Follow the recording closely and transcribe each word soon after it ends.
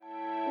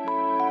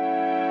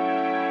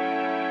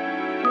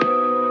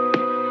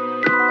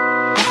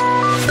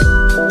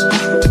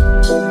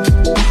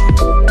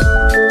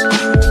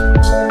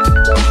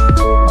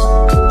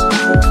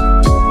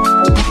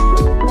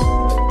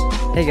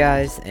Hey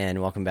guys,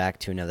 and welcome back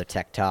to another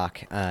Tech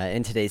Talk.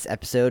 In today's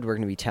episode, we're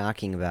going to be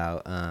talking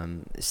about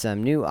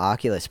some new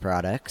Oculus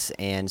products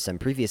and some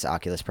previous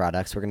Oculus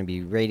products. We're going to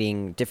be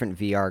rating different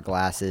VR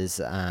glasses.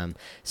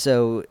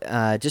 So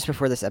just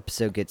before this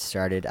episode gets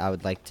started, I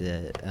would like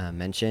to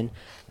mention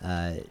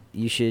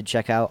you should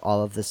check out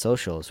all of the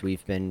socials.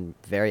 We've been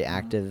very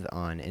active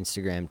on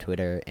Instagram,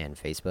 Twitter, and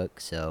Facebook.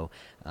 So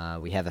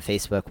we have a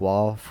Facebook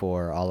wall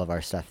for all of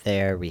our stuff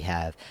there. We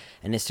have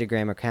an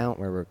Instagram account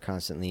where we're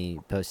constantly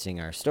posting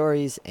our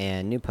stories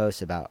and new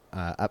posts about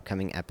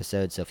upcoming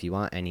episodes. So if you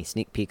want any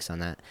sneak peeks on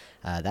that,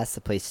 that's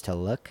the place to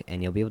look,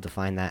 and you'll be able to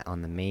find that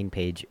on the main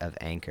page of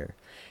Anchor.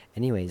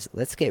 Anyways,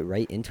 let's get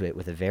right into it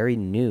with a very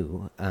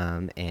new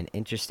and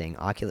interesting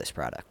Oculus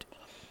product.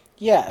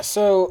 Yeah,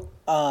 so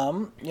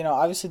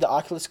obviously the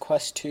Oculus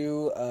Quest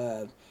 2,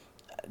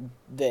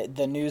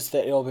 the news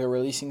that it'll be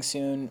releasing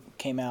soon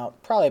came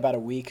out probably about a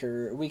week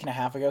and a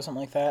half ago, something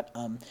like that.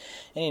 And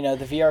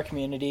the VR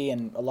community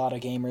and a lot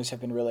of gamers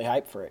have been really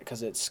hyped for it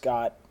because it's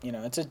got,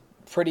 it's a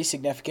pretty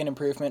significant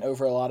improvement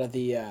over a lot of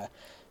the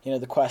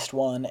the Quest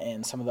 1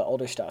 and some of the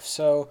older stuff.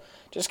 So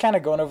just kind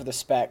of going over the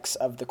specs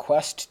of the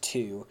Quest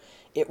 2,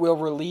 it will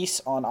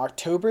release on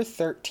October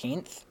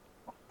 13th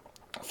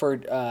for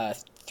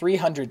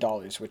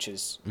 $300, which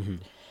is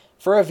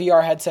for a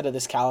VR headset of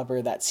this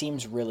caliber, that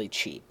seems really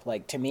cheap.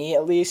 Like, to me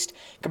at least,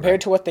 compared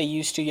to what they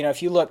used to,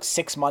 if you look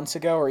 6 months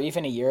ago or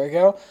even a year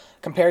ago,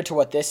 compared to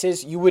what this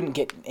is, you wouldn't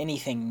get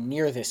anything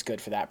near this good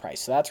for that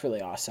price. So that's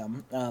really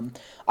awesome.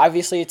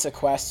 Obviously, it's a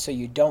Quest, so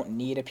you don't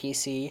need a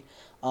PC.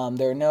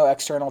 There are no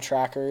external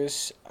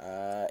trackers.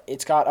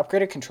 It's got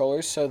upgraded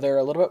controllers, so they're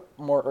a little bit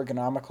more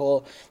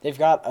ergonomical. They've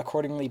got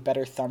accordingly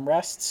better thumb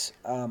rests.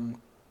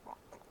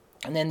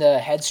 And then the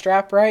head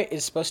strap,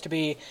 is supposed to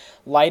be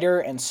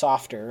lighter and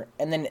softer.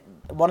 And then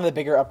one of the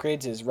bigger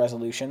upgrades is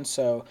resolution.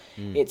 So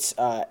it's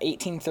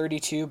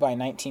 1832 by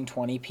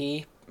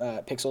 1920p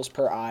pixels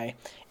per eye.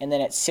 And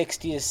then it's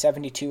 60 to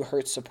 72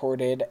 hertz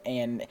supported.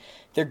 And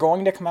they're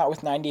going to come out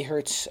with 90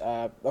 hertz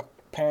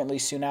apparently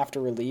soon after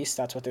release.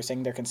 That's what they're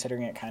saying. They're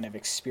considering it kind of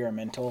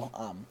experimental.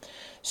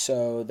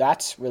 So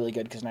that's really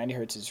good because 90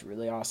 hertz is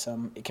really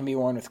awesome. It can be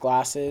worn with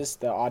glasses.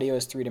 The audio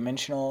is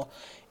three-dimensional.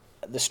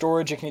 The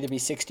storage, it can either be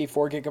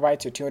 64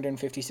 gigabytes or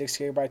 256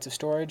 gigabytes of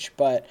storage.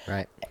 But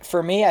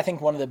for me, I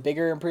think one of the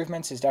bigger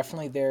improvements is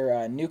definitely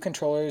their new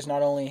controllers.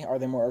 Not only are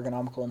they more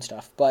ergonomical and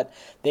stuff, but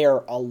they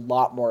are a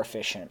lot more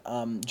efficient.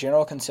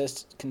 General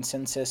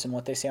consensus and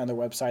what they say on their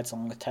websites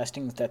along with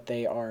testing is that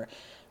they are,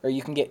 or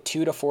you can get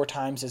 2 to 4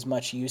 times as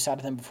much use out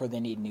of them before they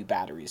need new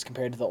batteries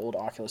compared to the old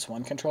Oculus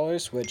One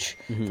controllers, which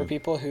for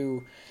people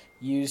who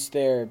use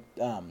their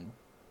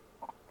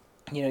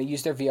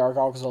use their VR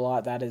goggles a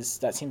lot,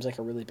 that seems like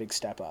a really big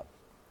step up.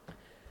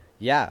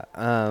 Yeah,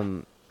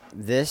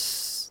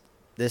 this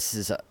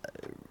is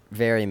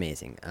very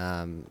amazing.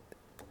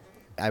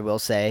 I will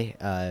say,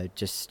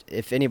 just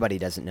if anybody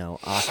doesn't know,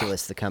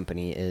 Oculus, the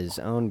company, is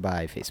owned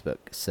by Facebook.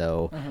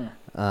 So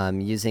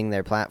using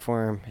their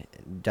platform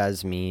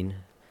does mean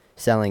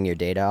selling your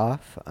data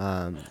off.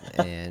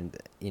 And,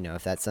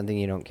 if that's something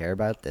you don't care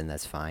about, then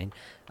that's fine.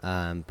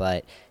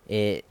 But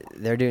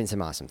they're doing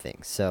some awesome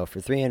things. So for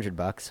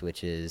 $300,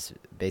 which is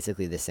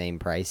basically the same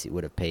price you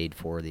would have paid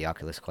for the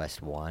Oculus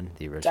Quest 1,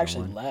 the original one. It's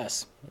actually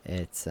less.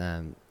 It's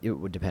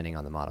depending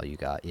on the model you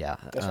got, yeah.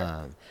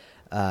 That's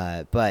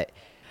right. But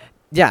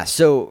yeah,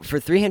 so for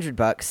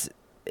 $300,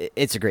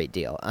 it's a great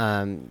deal.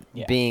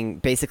 Being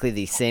basically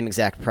the same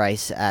exact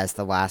price as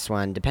the last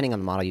one, depending on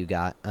the model you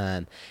got,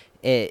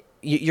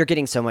 you're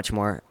getting so much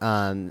more.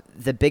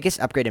 The biggest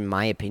upgrade, in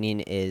my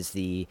opinion, is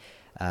the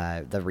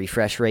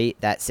refresh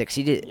rate. That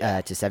 60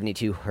 to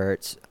 72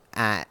 hertz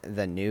at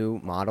the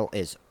new model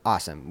is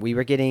awesome. We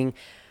were getting,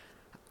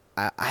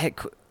 I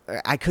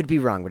could be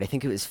wrong, but I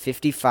think it was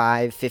 50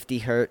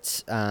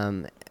 hertz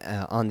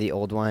on the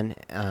old one.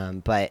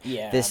 But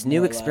this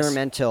new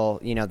experimental,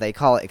 they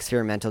call it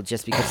experimental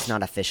just because it's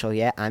not official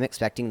yet. I'm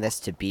expecting this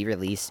to be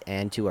released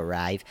and to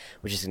arrive,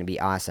 which is going to be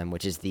awesome,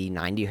 which is the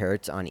 90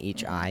 hertz on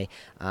each eye.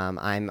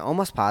 I'm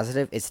almost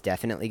positive it's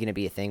definitely going to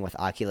be a thing with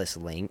Oculus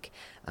Link.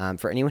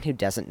 For anyone who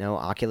doesn't know,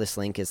 Oculus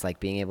Link is like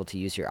being able to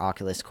use your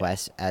Oculus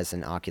Quest as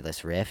an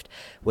Oculus Rift,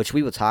 which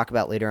we will talk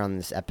about later on in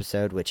this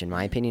episode, which in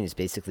my opinion is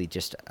basically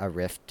just a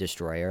Rift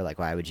destroyer. Like,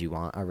 why would you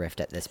want a Rift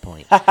at this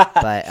point?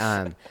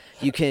 But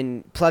you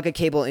can plug a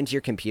cable into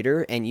your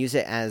computer and use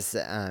it as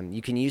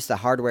you can use the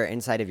hardware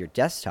inside of your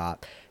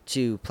desktop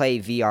to play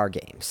VR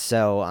games.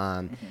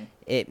 So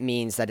it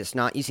means that it's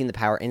not using the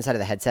power inside of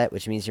the headset,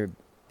 which means you're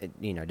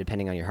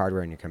depending on your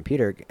hardware and your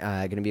computer,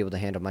 going to be able to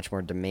handle much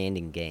more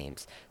demanding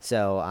games.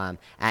 So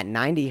at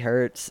 90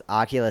 hertz,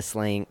 Oculus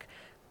Link,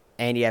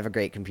 and you have a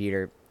great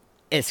computer,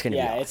 it's going to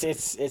be awesome.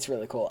 It's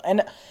really cool.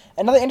 And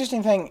another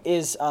interesting thing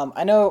is,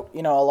 I know,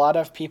 a lot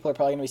of people are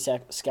probably going to be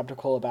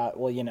skeptical about,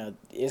 well,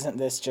 isn't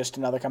this just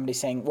another company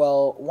saying,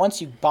 well,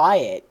 once you buy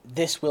it,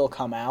 this will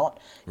come out,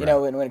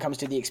 when it comes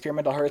to the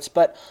experimental hertz.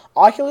 But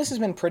Oculus has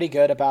been pretty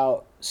good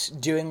about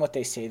doing what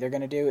they say they're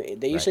going to do.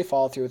 They usually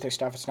follow through with their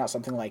stuff. It's not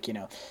something like,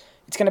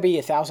 it's going to be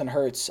 1,000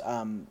 hertz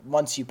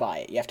once you buy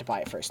it. You have to buy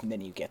it first, and then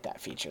you get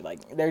that feature.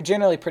 Like, they're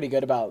generally pretty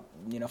good about,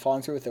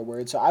 following through with their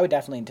word. So I would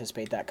definitely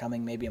anticipate that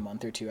coming maybe a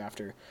month or two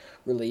after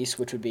release,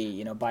 which would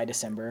be, by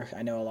December.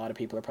 I know a lot of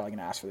people are probably going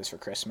to ask for this for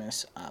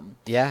Christmas.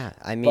 Yeah,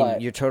 I mean,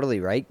 you're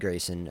totally right,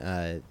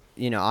 Grayson.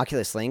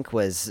 Oculus Link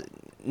was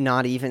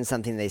not even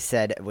something they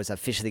said was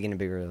officially going to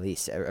be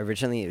released.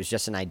 Originally, it was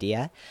just an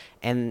idea,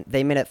 and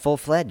they made it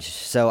full-fledged.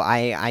 So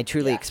I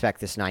truly expect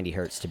this 90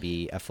 hertz to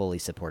be a fully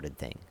supported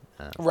thing.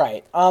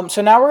 Right.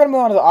 So now we're going to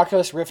move on to the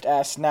Oculus Rift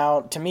S.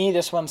 Now, to me,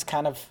 this one's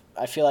kind of,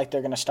 I feel like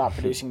they're going to stop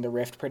producing the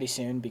Rift pretty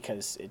soon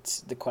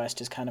because the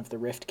Quest is kind of the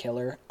Rift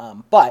killer.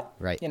 But,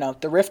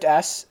 the Rift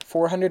S,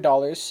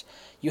 $400,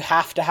 you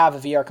have to have a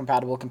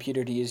VR-compatible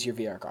computer to use your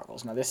VR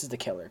goggles. Now, this is the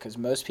killer because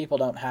most people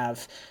don't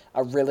have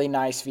a really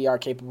nice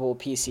VR-capable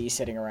PC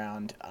sitting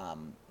around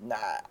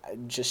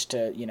just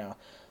to,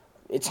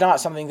 it's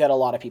not something that a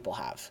lot of people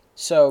have.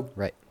 So,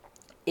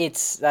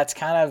 that's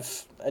kind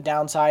of a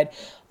downside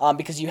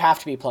because you have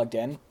to be plugged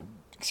in.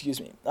 Excuse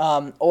me.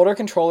 Older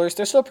controllers,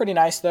 they're still pretty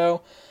nice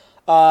though.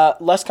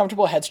 Less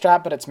comfortable head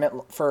strap, but it's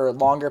meant for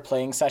longer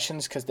playing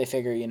sessions because they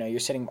figure, you're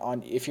sitting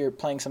on, if you're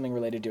playing something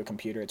related to a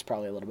computer, it's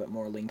probably a little bit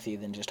more lengthy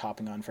than just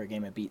hopping on for a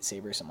game of Beat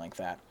Saber or something like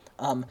that.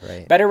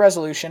 Better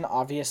resolution,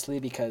 obviously,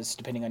 because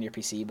depending on your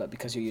PC, but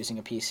because you're using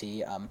a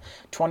PC,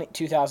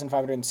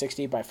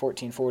 2560 by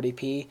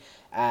 1440p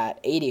at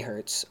 80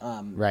 hertz.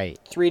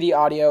 3D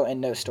audio and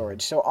no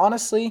storage. So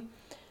honestly,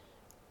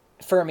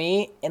 for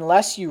me,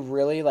 unless you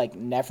really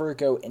never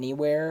go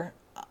anywhere,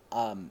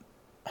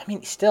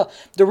 still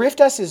the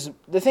Rift S is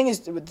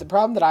the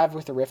problem that I have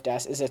with the Rift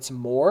S is it's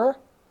more,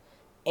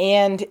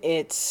 and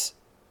it's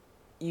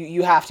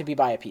you have to be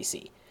by a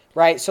PC,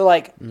 right? So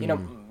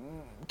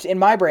in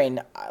my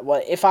brain,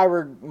 if I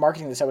were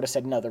marketing this, I would have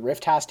said, no, the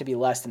Rift has to be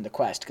less than the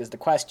Quest because the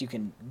Quest, you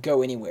can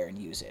go anywhere and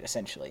use it,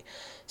 essentially.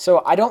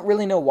 So I don't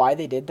really know why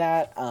they did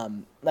that.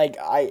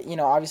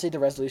 Obviously the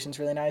resolution's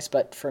really nice,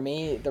 but for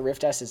me, the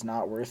Rift S is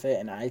not worth it,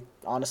 and I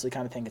honestly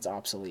kind of think it's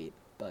obsolete.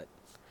 But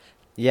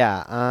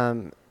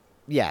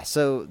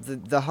so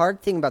the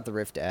hard thing about the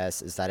Rift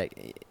S is that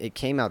it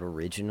came out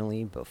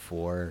originally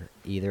before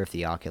either of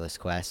the Oculus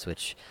Quests,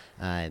 which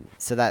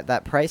so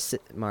that price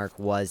mark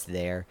was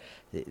there.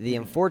 The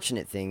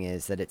unfortunate thing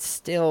is that it's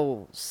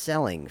still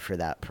selling for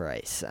that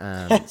price.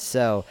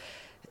 So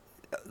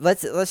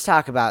let's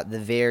talk about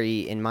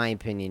the in my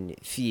opinion,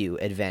 few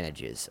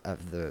advantages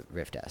of the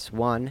Rift S.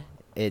 One,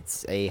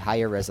 it's a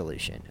higher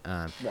resolution.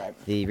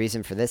 The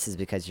reason for this is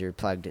because you're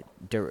plugged.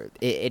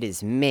 It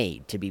is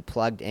made to be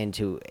plugged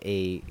into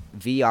a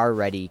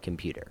VR-ready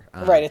computer.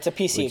 It's a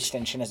PC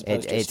extension as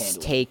opposed to a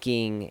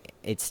standalone.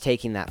 It's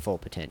taking that full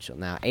potential.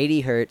 Now,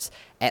 80 hertz,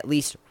 at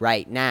least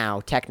right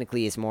now,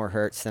 technically is more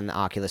hertz than the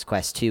Oculus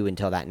Quest 2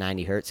 until that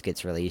 90 hertz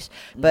gets released.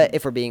 But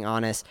if we're being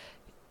honest,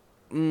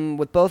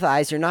 with both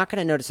eyes, you're not going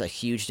to notice a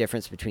huge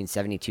difference between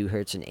 72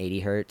 hertz and 80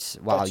 hertz.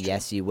 While,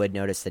 yes, you would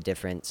notice the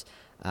difference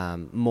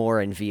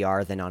more in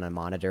VR than on a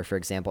monitor, for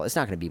example. It's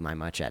not going to be by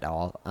much at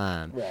all.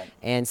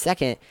 And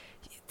second,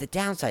 the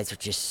downsides are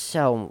just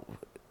so...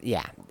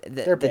 Yeah,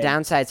 the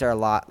downsides are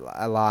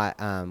a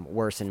lot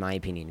worse in my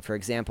opinion. For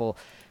example,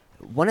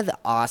 one of the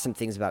awesome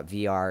things about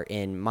VR,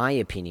 in my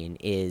opinion,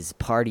 is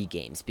party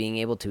games. Being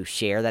able to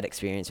share that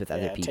experience with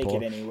other people.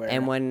 Take it anywhere.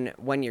 And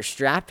when you're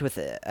strapped with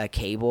a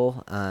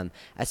cable,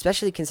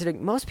 especially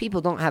considering most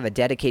people don't have a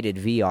dedicated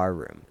VR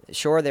room.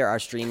 Sure, there are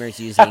streamers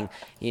using,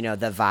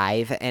 the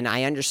Vive, and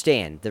I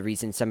understand the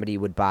reason somebody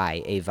would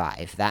buy a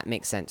Vive. That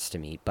makes sense to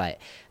me. But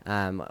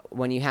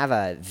when you have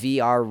a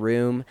VR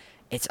room,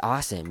 it's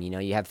awesome.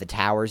 You have the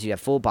towers, you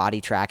have full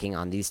body tracking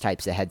on these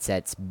types of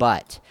headsets,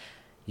 but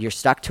you're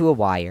stuck to a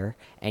wire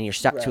and you're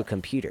stuck to a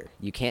computer.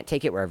 You can't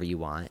take it wherever you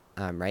want,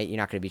 right? You're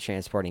not going to be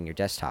transporting your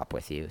desktop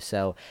with you.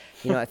 So,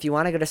 if you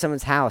want to go to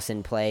someone's house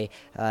and play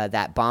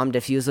that bomb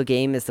defusal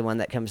game is the one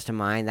that comes to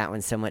mind. That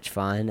one's so much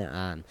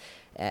fun.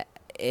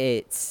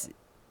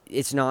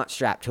 It's not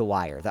strapped to a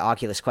wire. The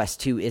Oculus Quest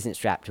 2 isn't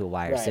strapped to a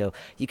wire. So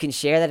you can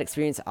share that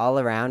experience all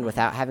around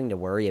without having to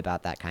worry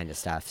about that kind of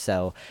stuff.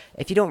 So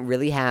if you don't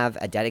really have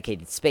a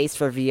dedicated space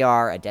for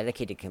VR, a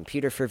dedicated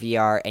computer for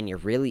VR, and you're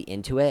really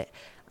into it,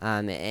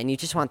 and you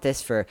just want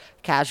this for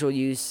casual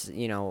use,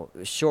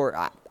 short.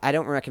 I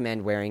don't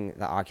recommend wearing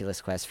the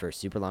Oculus Quest for a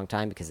super long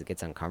time because it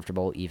gets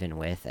uncomfortable even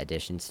with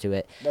additions to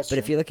it. But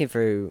if you're looking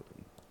for,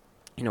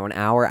 an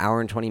hour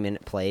and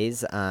 20-minute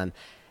plays,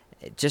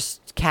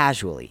 just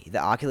casually, the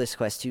Oculus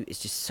Quest 2 is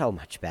just so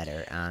much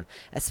better,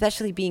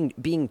 especially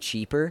being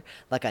cheaper,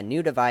 like a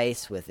new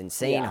device with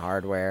insane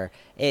hardware.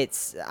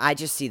 I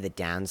just see the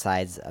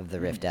downsides of the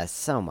Rift S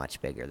so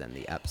much bigger than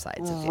the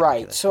upsides of the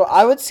Oculus So Quest.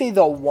 I would say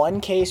the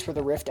one case where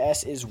the Rift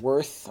S is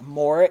worth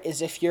more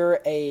is if you're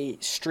a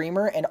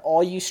streamer and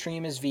all you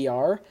stream is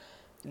VR,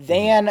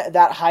 then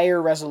that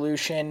higher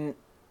resolution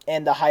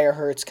and the higher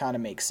hertz kind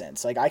of makes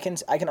sense. I can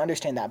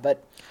understand that,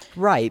 but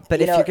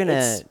but if you're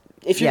gonna...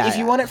 If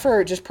you want it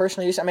for just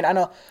personal use, I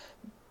know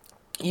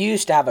you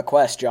used to have a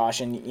Quest,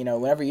 Josh, and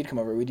whenever you'd come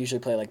over, we'd usually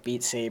play like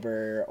Beat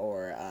Saber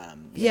or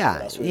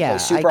play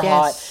Super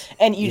Hot,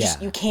 and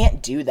you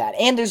can't do that,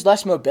 and there's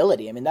less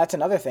mobility. I mean, that's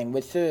another thing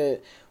with the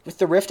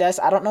Rift S.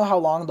 I don't know how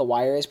long the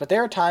wire is, but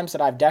there are times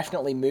that I've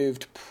definitely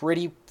moved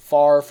pretty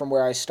far from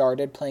where I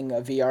started playing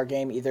a VR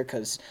game, either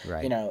because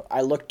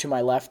I looked to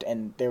my left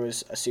and there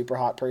was a Super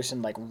Hot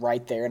person like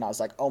right there, and I was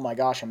like, oh my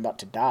gosh, I'm about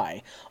to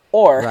die.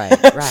 Or,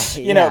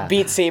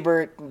 Beat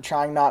Saber,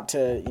 trying not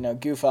to,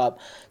 goof up.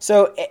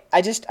 So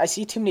I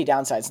see too many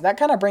downsides. And that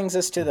kind of brings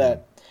us to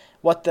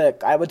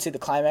I would say the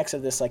climax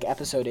of this like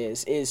episode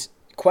is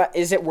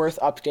it worth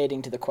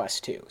updating to the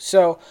Quest 2?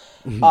 So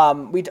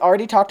we'd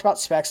already talked about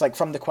specs, like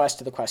from the Quest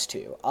to the Quest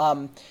 2.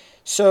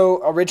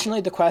 So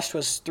originally the Quest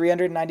was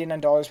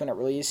 $399 when it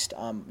released.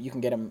 You can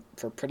get them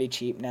for pretty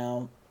cheap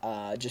now,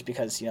 just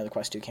because, the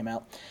Quest 2 came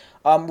out.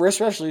 Wrist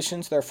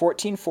resolutions, they're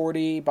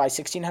 1440 by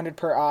 1600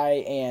 per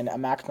eye and a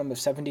maximum of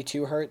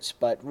 72 hertz,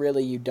 but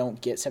really you don't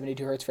get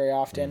 72 hertz very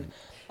often.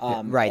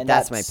 Right,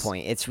 that's my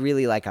point. It's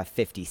really like a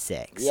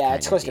 56. Yeah,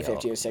 it's close to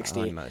 50 or 60.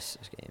 On most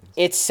games.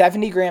 It's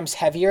 70 grams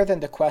heavier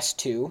than the Quest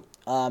 2,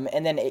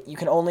 and then you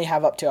can only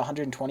have up to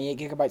 128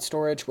 gigabyte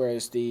storage,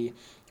 whereas the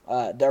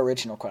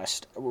original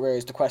Quest,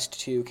 whereas the Quest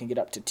 2 can get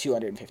up to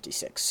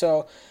 256.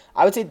 So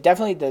I would say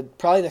definitely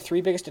probably the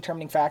three biggest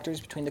determining factors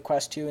between the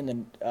Quest 2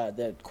 and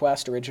the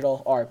Quest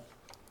original are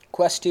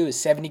Quest 2 is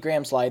 70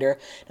 grams lighter.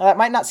 Now that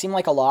might not seem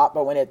like a lot,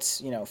 but when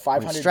it's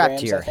 500 strapped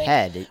grams, to your I think,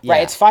 head,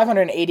 right? It's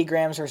 580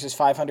 grams versus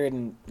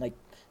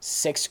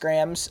 506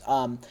 grams.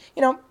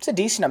 It's a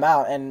decent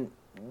amount, and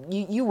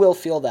you will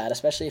feel that,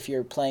 especially if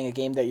you're playing a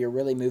game that you're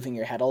really moving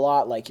your head a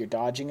lot, like you're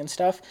dodging and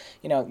stuff.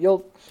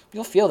 You'll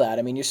feel that.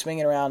 I mean, you're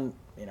swinging around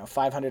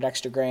 500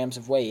 extra grams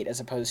of weight as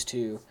opposed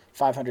to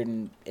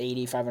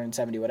 580,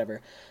 570,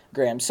 whatever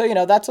grams. So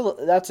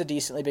that's a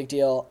decently big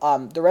deal.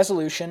 The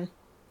resolution,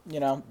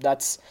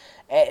 it's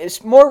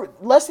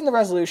less than the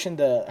resolution,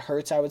 the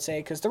hertz, I would say,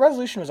 because the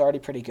resolution was already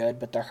pretty good,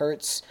 but the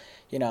hertz,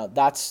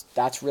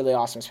 that's really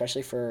awesome,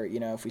 especially for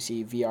if we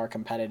see VR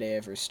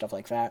competitive or stuff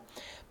like that.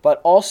 But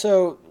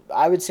also,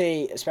 I would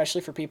say,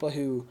 especially for people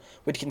who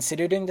would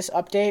consider doing this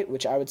update,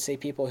 which I would say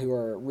people who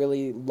are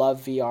really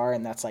love VR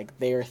and that's like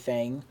their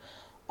thing,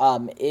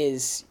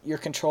 is your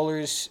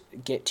controllers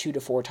get 2 to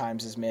 4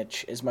 times as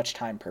much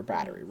time per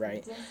battery,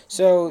 right?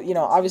 So,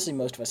 obviously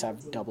most of us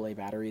have AA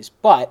batteries,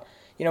 but,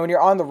 when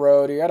you're on the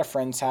road or you're at a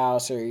friend's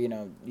house or,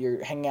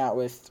 you're hanging out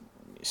with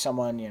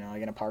someone,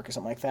 like in a park or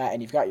something like that,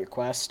 and you've got your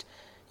Quest,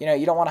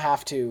 you don't want to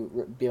have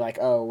to be like,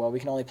 oh, well, we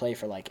can only play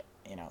for like,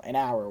 an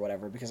hour or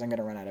whatever because I'm going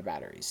to run out of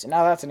batteries. And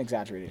now that's an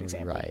exaggerated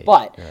example. Right,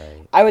 but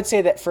I would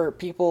say that for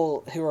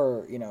people who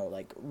are,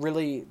 like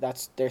really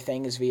that's their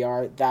thing is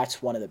VR,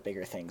 that's one of the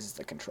bigger things is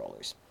the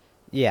controllers.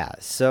 Yeah,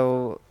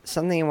 so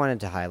something I wanted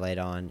to highlight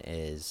on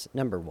is,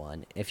 number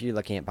one, if you're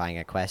looking at buying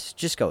a Quest,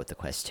 just go with the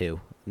Quest 2.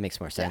 It makes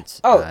more sense.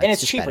 Yeah. Oh, and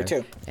it's cheaper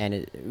better. Too.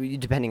 And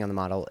depending on the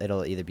model,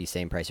 it'll either be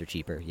same price or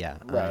cheaper, yeah.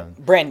 Right,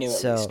 brand new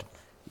at least.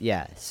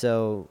 Yeah,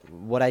 so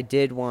what I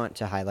did want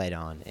to highlight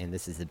on, and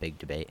this is the big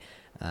debate,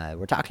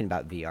 we're talking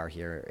about VR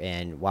here,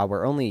 and while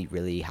we're only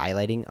really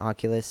highlighting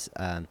Oculus,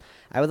 I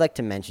would like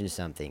to mention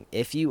something.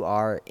 If you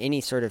are any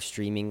sort of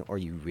streaming or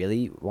you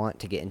really want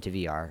to get into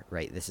VR,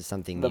 right, this is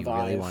something you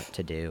really want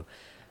to do,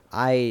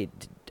 I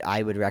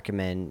would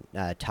recommend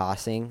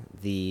tossing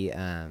the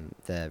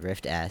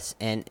Rift S,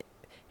 and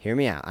hear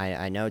me out,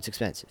 I know it's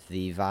expensive.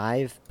 The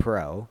Vive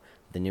Pro,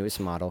 the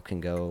newest model,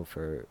 can go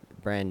for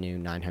brand new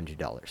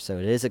 $900, so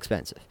it is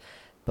expensive,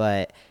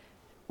 but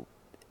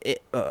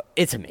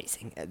it's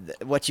amazing.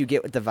 What you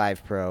get with the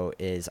Vive Pro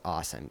is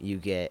awesome. You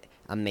get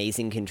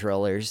amazing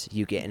controllers.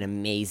 You get an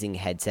amazing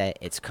headset.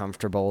 It's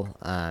comfortable.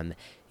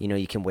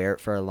 You can wear it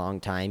for a long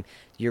time.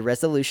 Your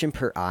resolution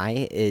per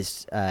eye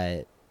is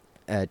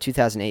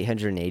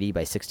 2,880 by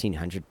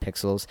 1,600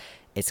 pixels.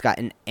 It's got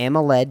an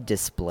AMOLED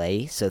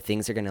display, so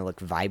things are going to look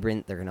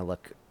vibrant. They're going to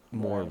look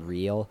more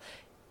real.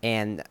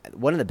 And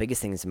one of the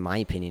biggest things, in my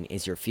opinion,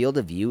 is your field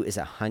of view is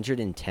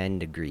 110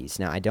 degrees.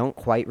 Now, I don't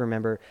quite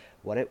remember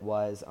what it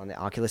was on the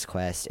Oculus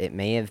Quest. It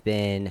may have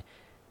been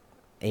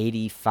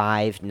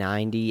 85,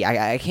 90.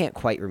 I can't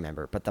quite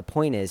remember. But the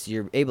point is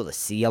you're able to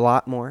see a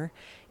lot more.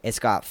 It's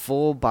got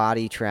full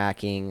body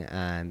tracking,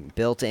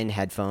 built-in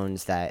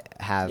headphones that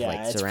have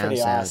surround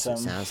sound. So it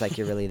sounds like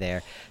you're really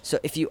there. So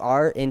if you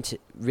are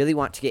really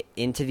want to get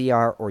into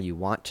VR or you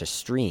want to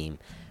stream,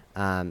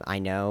 I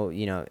know,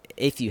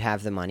 if you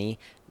have the money,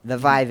 the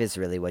Vive is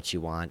really what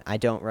you want. I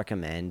don't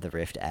recommend the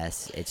Rift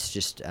S. It's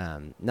just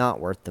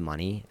not worth the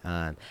money.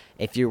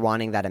 If you're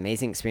wanting that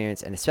amazing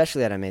experience, and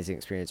especially that amazing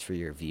experience for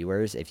your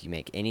viewers, if you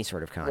make any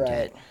sort of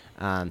content,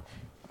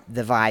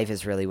 the Vive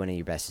is really one of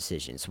your best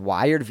decisions.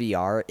 Wired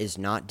VR is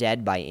not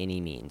dead by any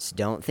means.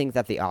 Don't think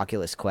that the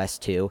Oculus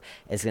Quest 2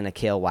 is going to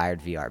kill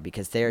wired VR,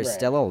 because there's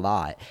still a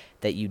lot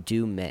that you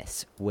do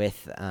miss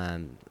with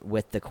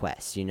the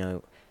Quest.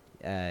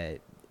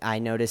 I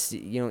noticed,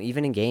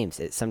 even in games,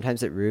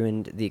 sometimes it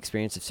ruined the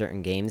experience of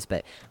certain games.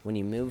 But when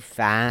you move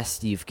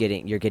fast, you're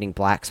getting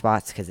black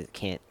spots because it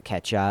can't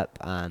catch up.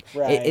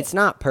 It's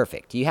not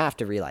perfect. You have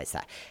to realize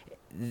that.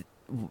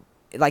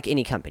 Like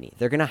any company,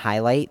 they're going to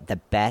highlight the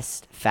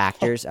best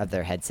factors of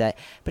their headset,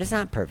 but it's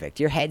not perfect.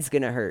 Your head's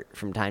going to hurt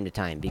from time to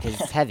time because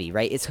it's heavy,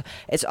 right?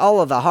 It's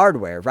all of the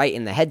hardware right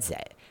in the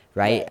headset,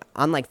 right?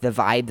 Unlike the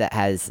Vive that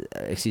has,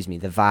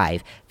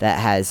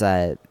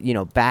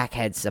 back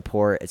head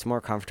support, it's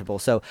more comfortable.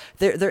 So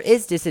there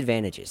is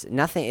disadvantages.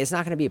 It's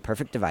not going to be a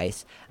perfect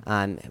device.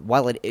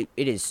 While it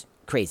is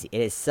crazy, it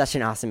is such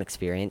an awesome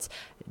experience.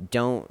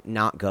 Don't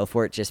not go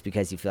for it just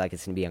because you feel like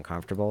it's going to be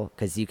uncomfortable,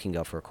 because you can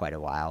go for quite a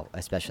while,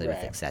 especially with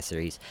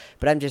accessories.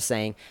 But I'm just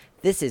saying,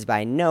 this is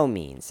by no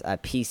means a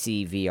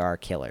PC VR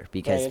killer,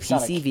 because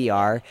PC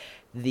VR,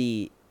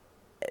 the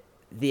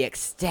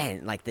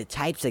extent, like the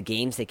types of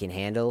games they can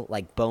handle,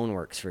 like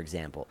Boneworks, for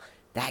example,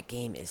 that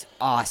game is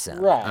awesome.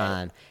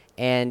 Right.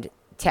 And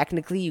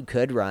technically, you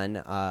could run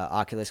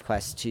Oculus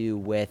Quest 2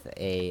 with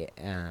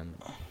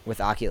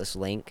Oculus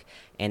Link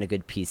and a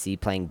good PC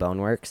playing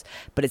Boneworks,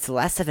 but it's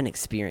less of an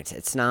experience.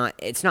 It's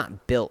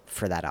not built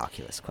for that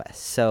Oculus Quest.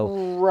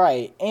 So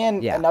right.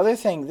 And another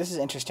thing, this is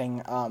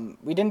interesting.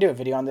 We didn't do a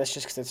video on this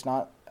just because it's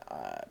not.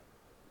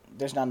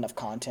 There's not enough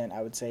content,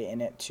 I would say, in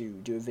it to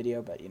do a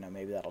video, but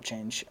maybe that'll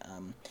change.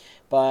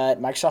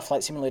 But Microsoft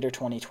Flight Simulator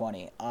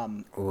 2020.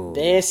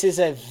 This is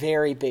a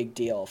very big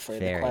deal for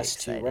the Quest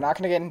exciting. 2. We're not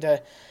going to get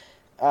into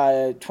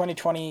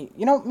 2020,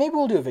 maybe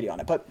we'll do a video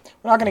on it, but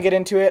we're not going to get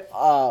into it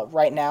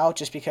right now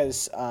just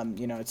because,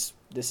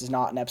 this is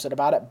not an episode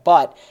about it,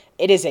 but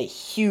it is a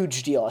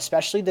huge deal,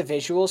 especially the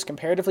visuals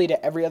comparatively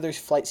to every other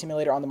flight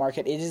simulator on the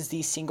market. It is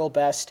the single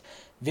best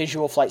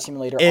visual flight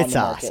simulator on the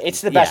market.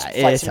 It's the best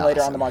flight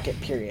simulator on the market,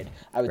 period.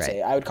 I would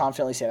say. I would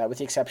confidently say that, with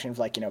the exception of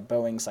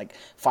Boeing's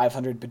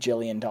 $500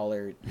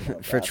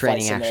 bajillion for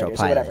training actual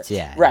pilots.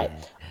 Yeah. Right.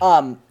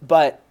 Yeah.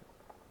 But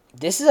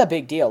this is a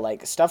big deal.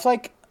 Stuff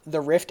like the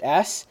Rift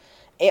S,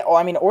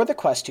 or the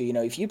Quest 2,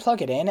 if you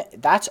plug it in,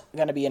 that's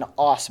going to be an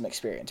awesome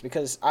experience,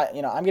 because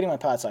I'm getting my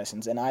pilot's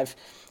license, and I've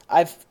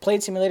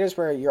played simulators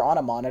where you're on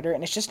a monitor,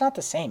 and it's just not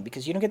the same,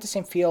 because you don't get the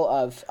same feel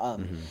of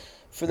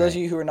for those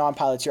of you who are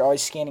non-pilots, you're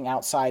always scanning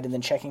outside and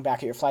then checking back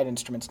at your flight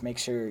instruments to make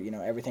sure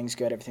everything's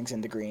good, everything's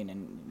in the green,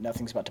 and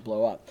nothing's about to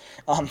blow up.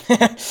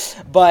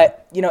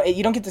 But you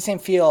don't get the same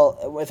feel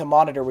with a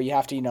monitor where you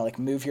have to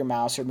move your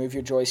mouse or move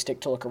your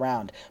joystick to look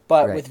around.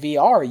 But with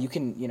VR, you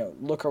can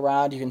look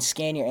around, you can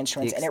scan your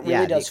instruments, and it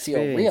really does feel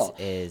real.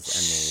 Is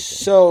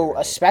amazing. So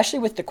especially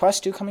with the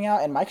Quest 2 coming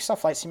out, and Microsoft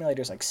Flight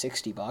Simulator is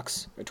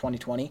 $60 for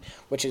 2020,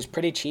 which is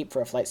pretty cheap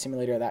for a flight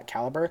simulator of that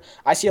caliber.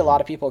 I see a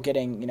lot of people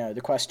getting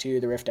the Quest 2,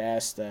 the Rift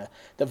S, the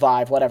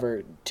Vive,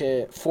 whatever,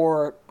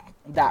 for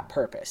that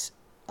purpose.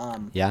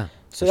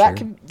 So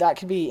that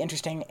could be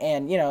interesting.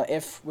 And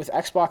if with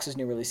Xbox's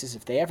new releases,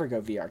 if they ever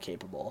go VR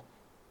capable,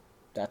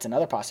 that's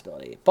another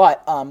possibility.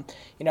 But now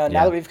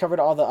that we've covered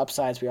all the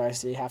upsides, we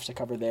obviously have to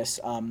cover this.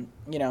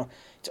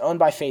 It's owned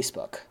by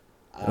Facebook.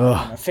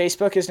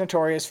 Facebook is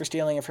notorious for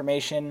stealing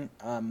information.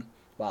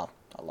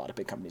 A lot of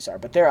big companies are,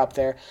 but they're up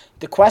there.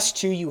 The Quest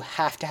 2, you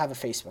have to have a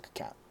Facebook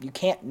account. You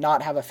can't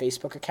not have a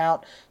Facebook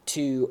account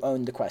to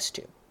own the Quest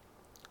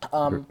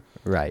 2.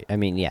 Right. I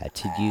mean,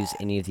 to use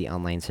any of the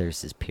online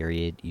services,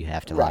 period, you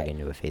have to log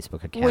into a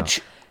Facebook account.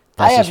 Which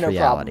I have no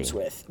problems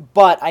with.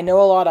 But I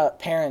know a lot of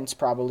parents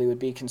probably would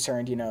be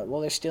concerned,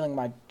 they're stealing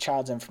my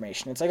child's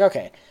information. It's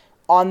okay,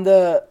 on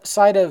the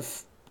side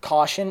of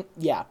caution,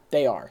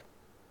 they are.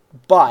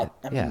 But,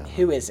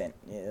 who isn't?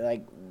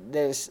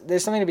 There's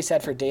something to be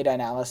said for data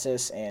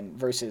analysis and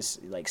versus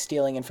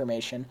stealing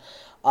information.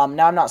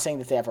 Now I'm not saying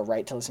that they have a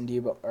right to listen to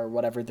you or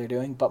whatever they're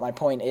doing, but my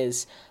point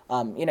is,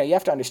 you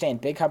have to understand,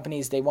 big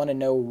companies, they want to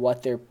know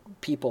what their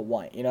people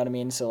want. You know what I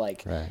mean? So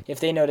if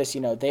they notice,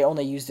 they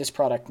only use this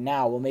product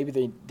now, well,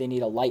 maybe they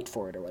need a light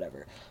for it or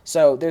whatever.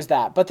 So there's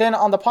that. But then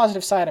on the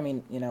positive side, I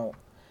mean,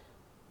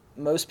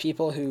 most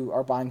people who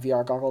are buying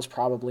VR goggles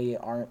probably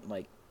aren't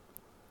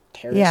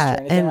terrorists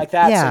or anything like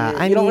that.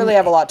 So you don't really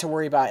have a lot to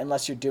worry about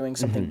unless you're doing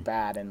something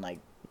bad and I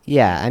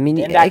mean,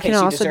 it can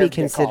also be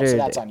considered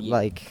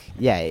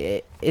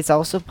it's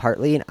also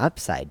partly an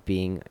upside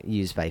being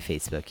used by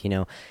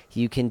Facebook.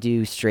 You can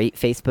do straight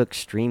Facebook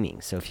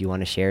streaming. So if you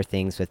want to share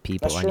things with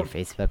people on your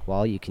Facebook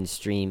wall, you can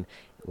stream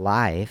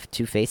live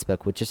to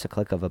Facebook with just a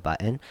click of a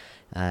button.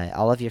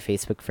 All of your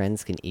Facebook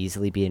friends can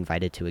easily be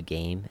invited to a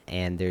game,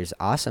 and there's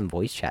awesome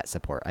voice chat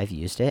support. I've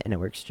used it, and it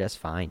works just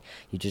fine.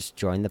 You just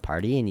join the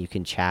party, and you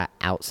can chat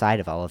outside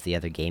of all of the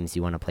other games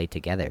you want to play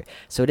together.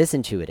 So it is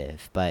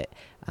intuitive, but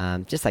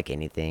just like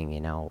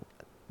anything,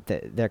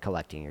 they're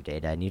collecting your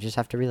data, and you just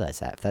have to realize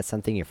that. If that's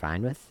something you're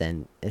fine with,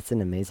 then it's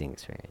an amazing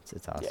experience.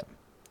 It's awesome. Yeah.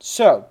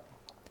 So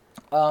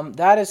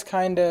that is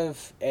kind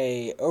of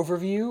a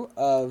overview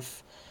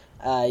of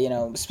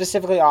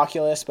specifically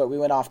Oculus, but we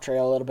went off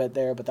trail a little bit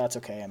there, but that's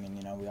okay. I mean,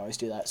 we always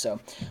do that. So,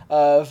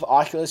 of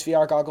Oculus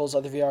VR goggles,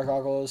 other VR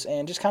goggles,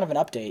 and just kind of an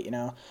update,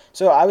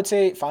 So I would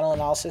say, final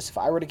analysis, if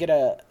I were to get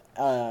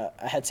a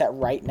headset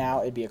right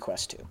now, it'd be a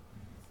Quest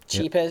 2.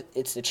 cheapest.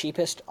 It's the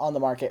cheapest on the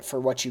market for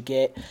what you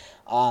get.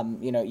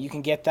 You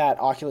can get that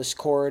Oculus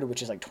cord,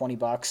 which is like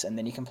 $20, and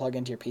then you can plug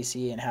into your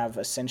PC and have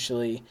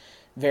essentially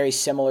very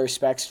similar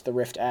specs to the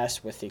Rift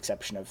S, with the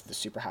exception of the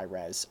super high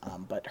res.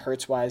 But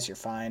hertz wise, you're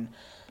fine.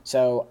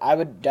 So I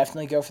would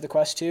definitely go for the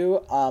Quest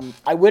 2.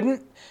 I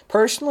wouldn't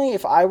personally,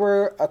 if I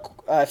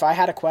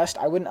had a Quest,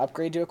 I wouldn't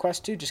upgrade to a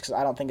Quest 2 just because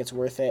I don't think it's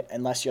worth it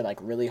unless you're like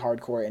really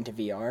hardcore into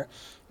VR.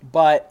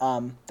 But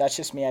that's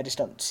just me. I just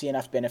don't see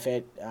enough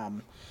benefit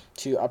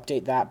to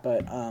update that.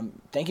 But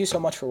thank you so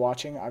much for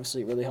watching.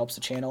 Obviously, it really helps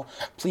the channel.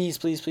 Please,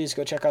 please, please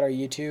go check out our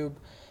YouTube.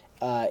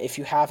 If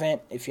you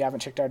haven't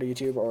checked out our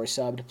YouTube or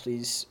subbed,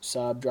 please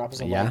sub, drop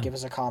us a like, give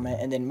us a comment,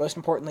 and then most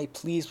importantly,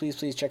 please, please,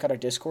 please check out our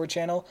Discord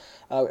channel,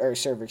 or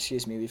server,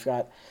 excuse me. We've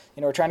got,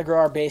 we're trying to grow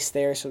our base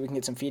there so we can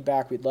get some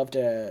feedback. We'd love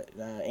to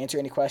answer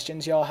any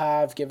questions y'all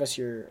have, give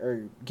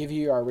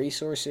you our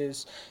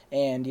resources,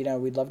 and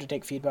we'd love to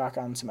take feedback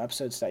on some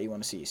episodes that you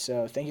want to see.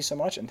 So thank you so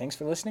much, and thanks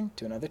for listening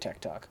to another Tech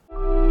Talk.